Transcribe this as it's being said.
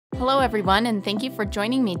Hello everyone, and thank you for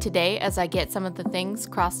joining me today as I get some of the things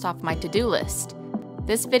crossed off my to-do list.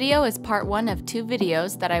 This video is part one of 2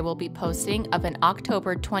 videos that I will be posting of an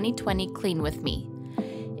October 2020 clean with me.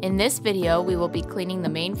 In this video, we will be cleaning the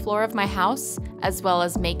main floor of my house, as well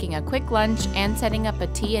as making a quick lunch and setting up a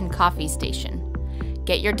tea and coffee station.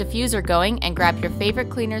 Get your diffuser going and grab your favorite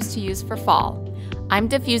cleaners to use for fall. I'm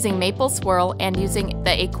diffusing Maple Swirl and using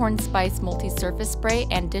the Acorn Spice Multi-Surface Spray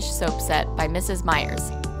and Dish Soap Set by Mrs.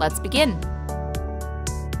 Meyer's. Let's begin.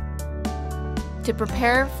 To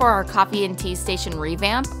prepare for our coffee and tea station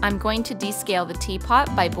revamp, I'm going to descale the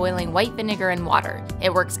teapot by boiling white vinegar and water.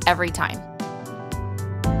 It works every time.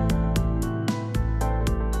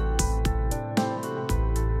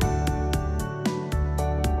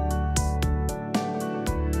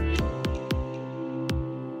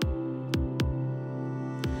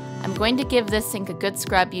 I'm going to give this sink a good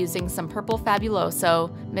scrub using some Purple Fabuloso,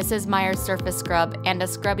 Mrs. Meyer's Surface Scrub, and a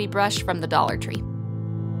scrubby brush from the Dollar Tree.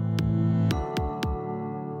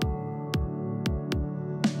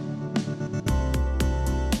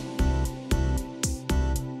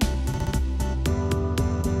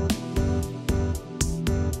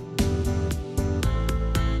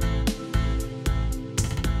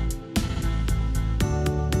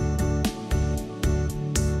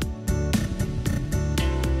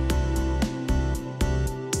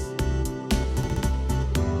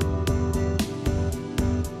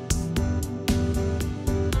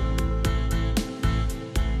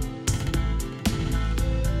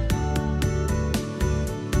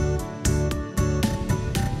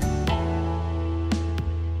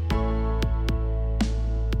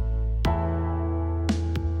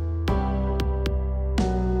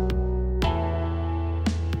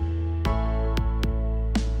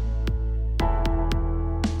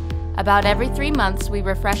 About every 3 months, we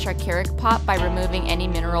refresh our Keurig pot by removing any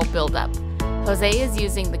mineral buildup. Jose is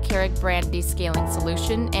using the Keurig brand descaling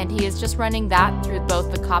solution, and he is just running that through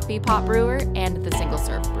both the coffee pot brewer and the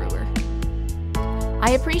single-serve brewer.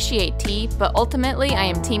 I appreciate tea, but ultimately I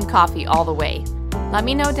am team coffee all the way. Let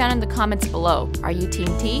me know down in the comments below, are you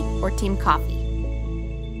team tea or team coffee?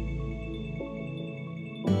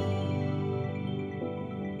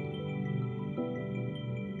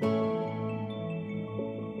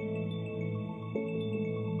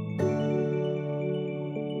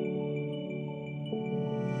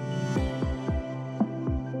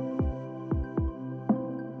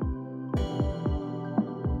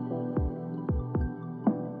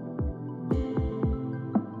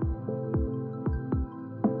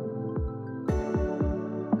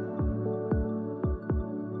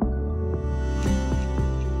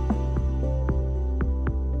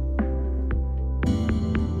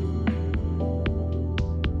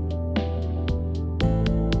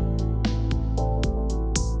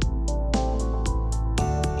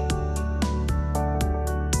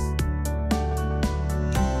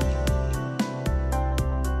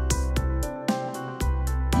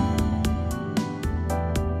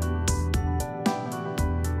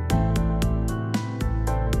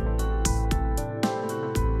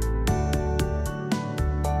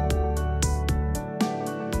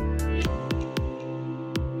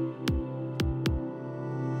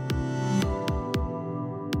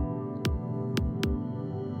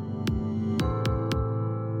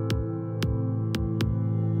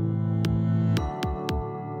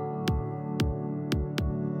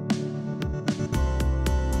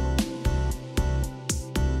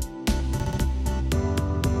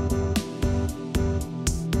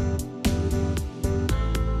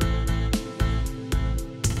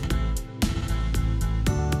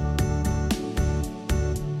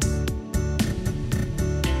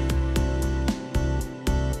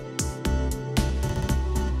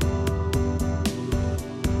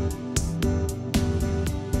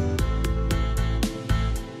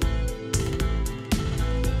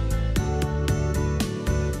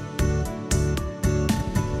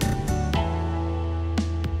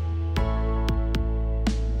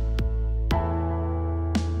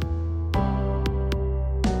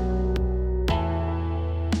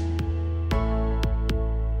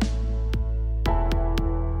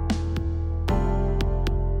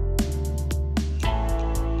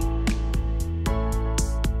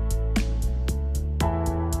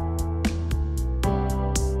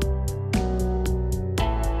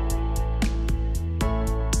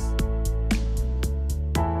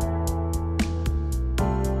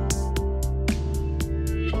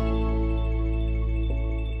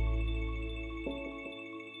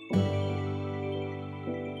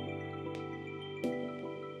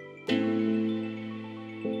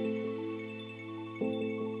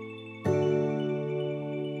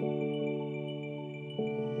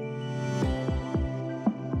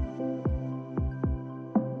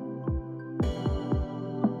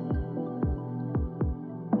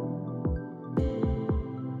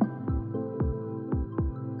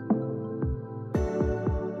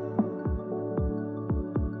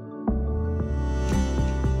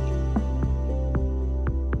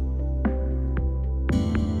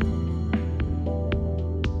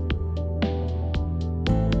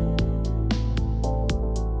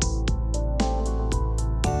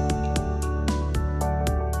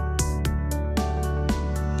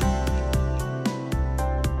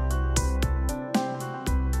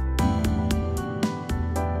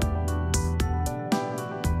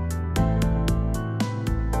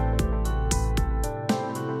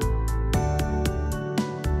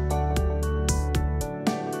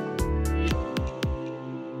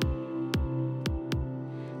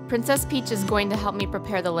 Princess Peach is going to help me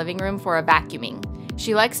prepare the living room for a vacuuming.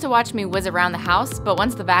 She likes to watch me whiz around the house, but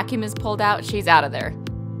once the vacuum is pulled out, she's out of there.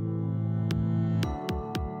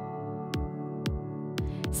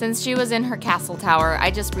 Since she was in her castle tower,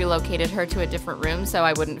 I just relocated her to a different room so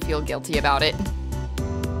I wouldn't feel guilty about it.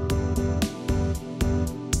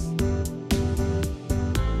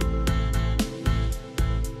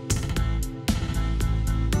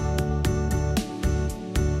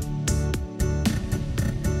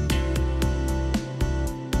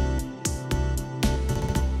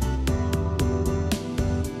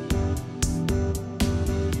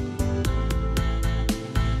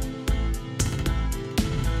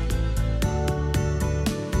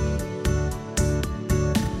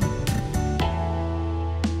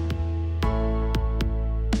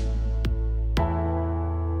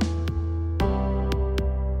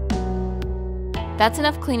 That's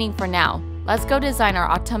enough cleaning for now. Let's go design our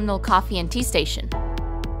autumnal coffee and tea station.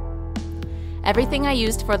 Everything I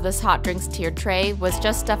used for this hot drinks tiered tray was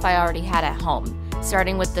just stuff I already had at home,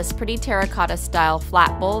 starting with this pretty terracotta style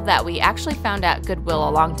flat bowl that we actually found at Goodwill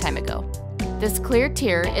a long time ago. This clear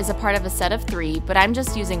tier is a part of a set of 3, but I'm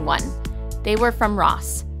just using 1. They were from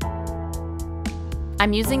Ross.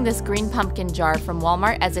 I'm using this green pumpkin jar from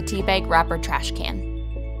Walmart as a tea bag wrapper trash can.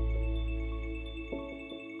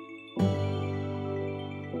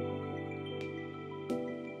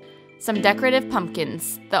 Some decorative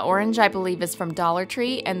pumpkins. The orange I believe is from Dollar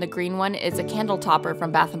Tree and the green one is a candle topper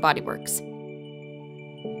from Bath & Body Works.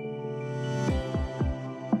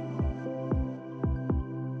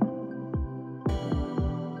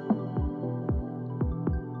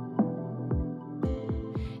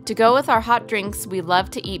 To go with our hot drinks, we love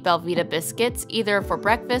to eat Belvita biscuits either for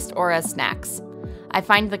breakfast or as snacks. I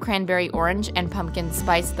find the cranberry orange and pumpkin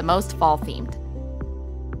spice the most fall themed.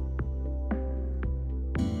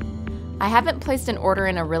 I haven't placed an order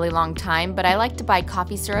in a really long time, but I like to buy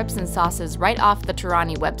coffee syrups and sauces right off the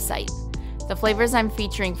Torani website. The flavors I'm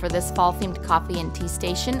featuring for this fall-themed coffee and tea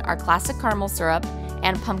station are classic caramel syrup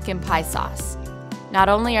and pumpkin pie sauce. Not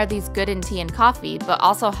only are these good in tea and coffee, but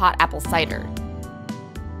also hot apple cider.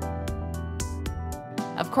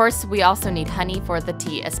 Of course, we also need honey for the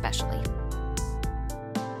tea especially.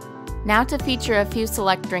 Now to feature a few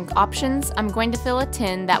select drink options, I'm going to fill a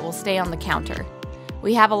tin that will stay on the counter.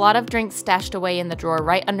 We have a lot of drinks stashed away in the drawer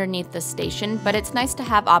right underneath the station, but it's nice to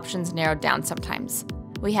have options narrowed down sometimes.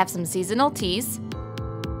 We have some seasonal teas,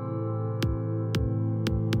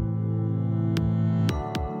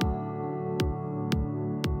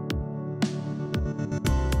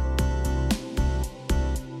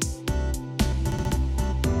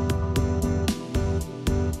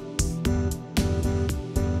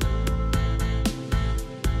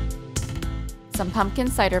 some pumpkin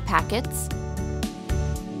cider packets,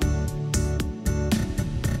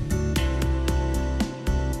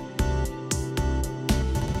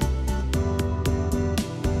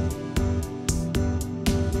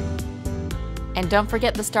 and don't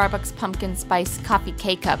forget the Starbucks pumpkin spice coffee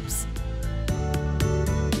K-cups.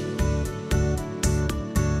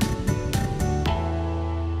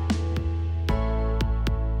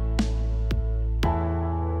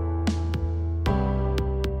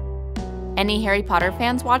 Any Harry Potter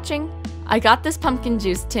fans watching? I got this pumpkin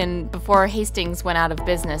juice tin before Hastings went out of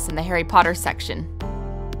business in the Harry Potter section.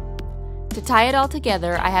 To tie it all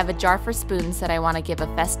together, I have a jar for spoons that I want to give a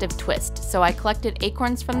festive twist, so I collected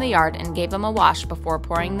acorns from the yard and gave them a wash before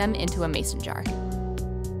pouring them into a mason jar.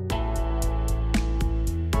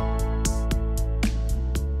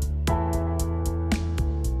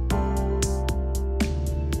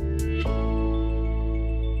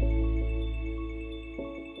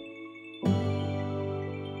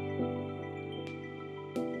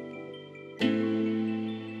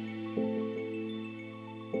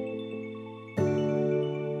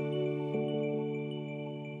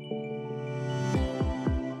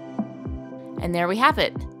 And there we have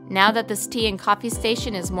it. Now that this tea and coffee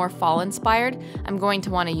station is more fall-inspired, I'm going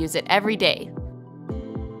to want to use it every day.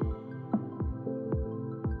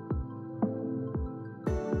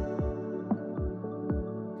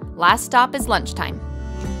 Last stop is lunchtime.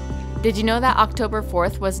 Did you know that October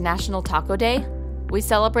 4th was National Taco Day? We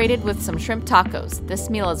celebrated with some shrimp tacos. This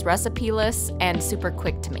meal is recipe-less and super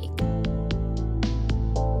quick to make.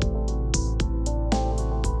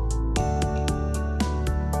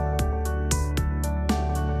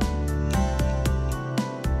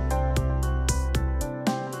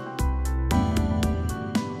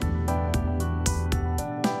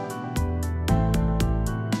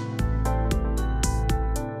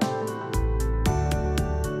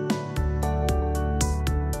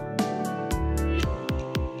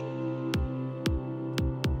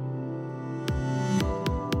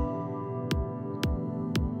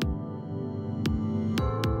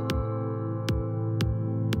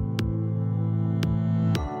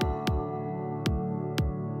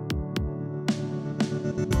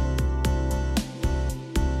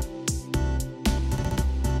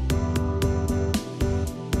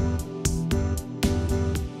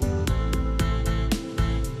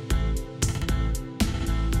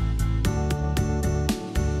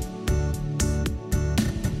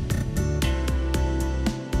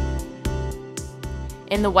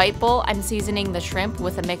 In the white bowl, I'm seasoning the shrimp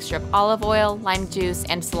with a mixture of olive oil, lime juice,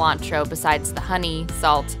 and cilantro besides the honey,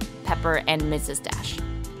 salt, pepper, and Mrs. Dash.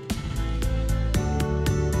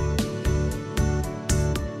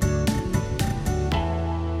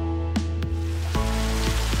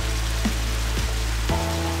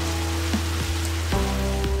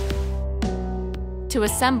 To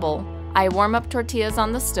assemble, I warm up tortillas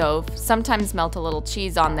on the stove, sometimes melt a little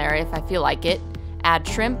cheese on there if I feel like it, add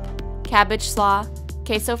shrimp, cabbage slaw,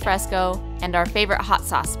 queso fresco, and our favorite hot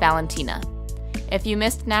sauce, Valentina. If you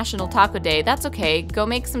missed National Taco Day, that's okay. Go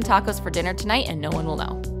make some tacos for dinner tonight and no one will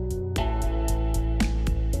know.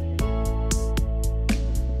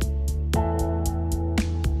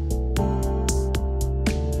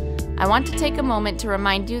 I want to take a moment to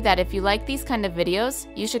remind you that if you like these kind of videos,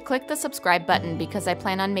 you should click the subscribe button because I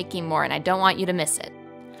plan on making more and I don't want you to miss it.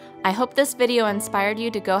 I hope this video inspired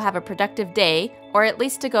you to go have a productive day, or at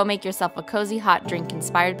least to go make yourself a cozy hot drink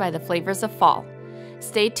inspired by the flavors of fall.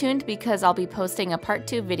 Stay tuned because I'll be posting a part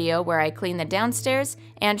 2 video where I clean the downstairs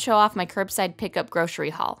and show off my curbside pickup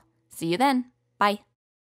grocery haul. See you then. Bye.